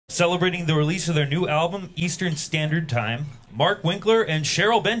celebrating the release of their new album, Eastern Standard Time, Mark Winkler and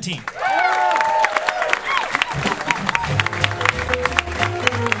Cheryl Bentyne.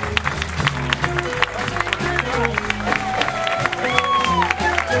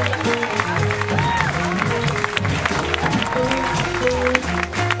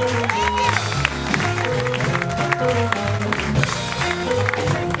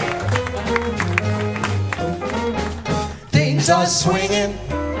 Things are swinging,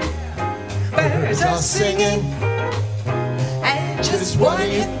 birds are singing, and just what do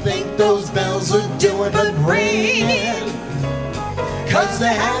you think those bells are doing but ringing? 'Cause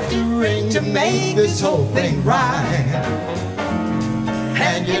they have to ring to make this whole thing right.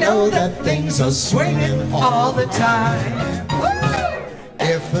 And you know that things are swinging all the time.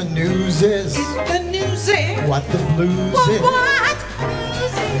 If the news is what the blues is,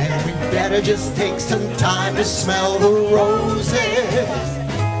 then we better just take some time to smell the roses.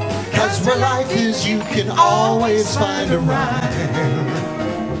 'Cause where life is, you can always find a rhyme.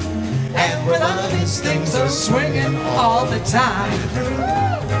 And where love is, things are swinging all the time.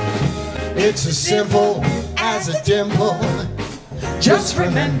 It's as simple as a dimple. Just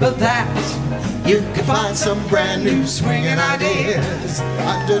remember that you can find some brand new swinging ideas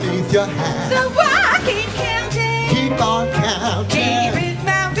underneath your hat. So I keep counting, Keep on counting, keep it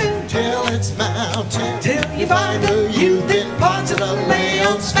mounting, till it's mountain, till you find the youth in ponds of the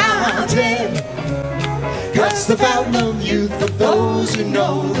Leon's fountain. 'Cause the fountain of youth, for those who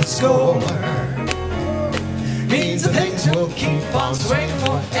know the score, means that things will keep on swinging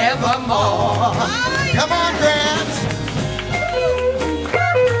forevermore. Come on, Grant!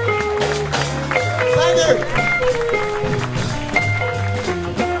 Thank you!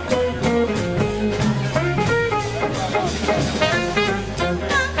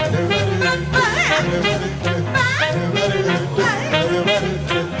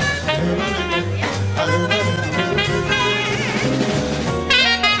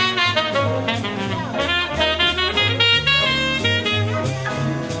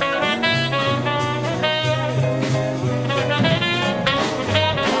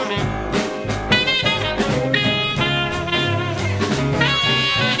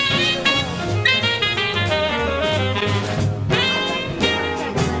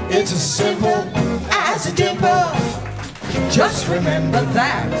 It's as simple as a dimple. Just remember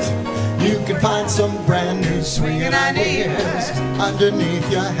that you can find some brand new swinging ideas underneath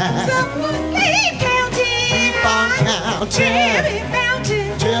your hat. so keep counting, Keep on counting, keep it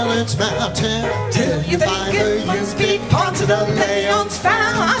mounting, till it's mountain, till you find the youth deep ponds of the Leon's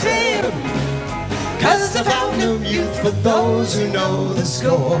fountain. 'Cause the fountain of youth, for those who know the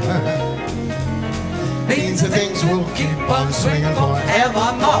score, means that things will keep on swinging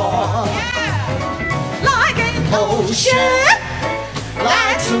forevermore. like an Ocean,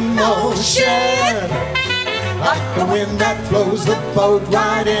 like some motion, like the wind that blows the boat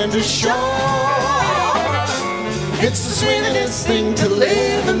right into shore. It's the swingingest thing to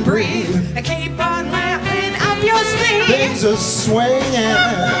live and breathe. and keep on laughing up your sleeve. Things are swinging,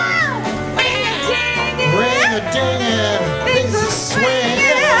 ring a dinging. Things are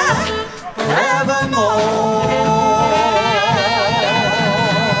swinging forevermore.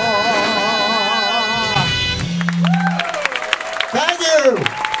 Thank you,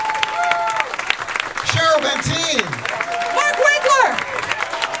 Cheryl Bentyne. Mark Winkler.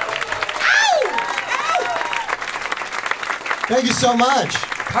 Ow! Thank you so much.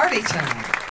 Party time.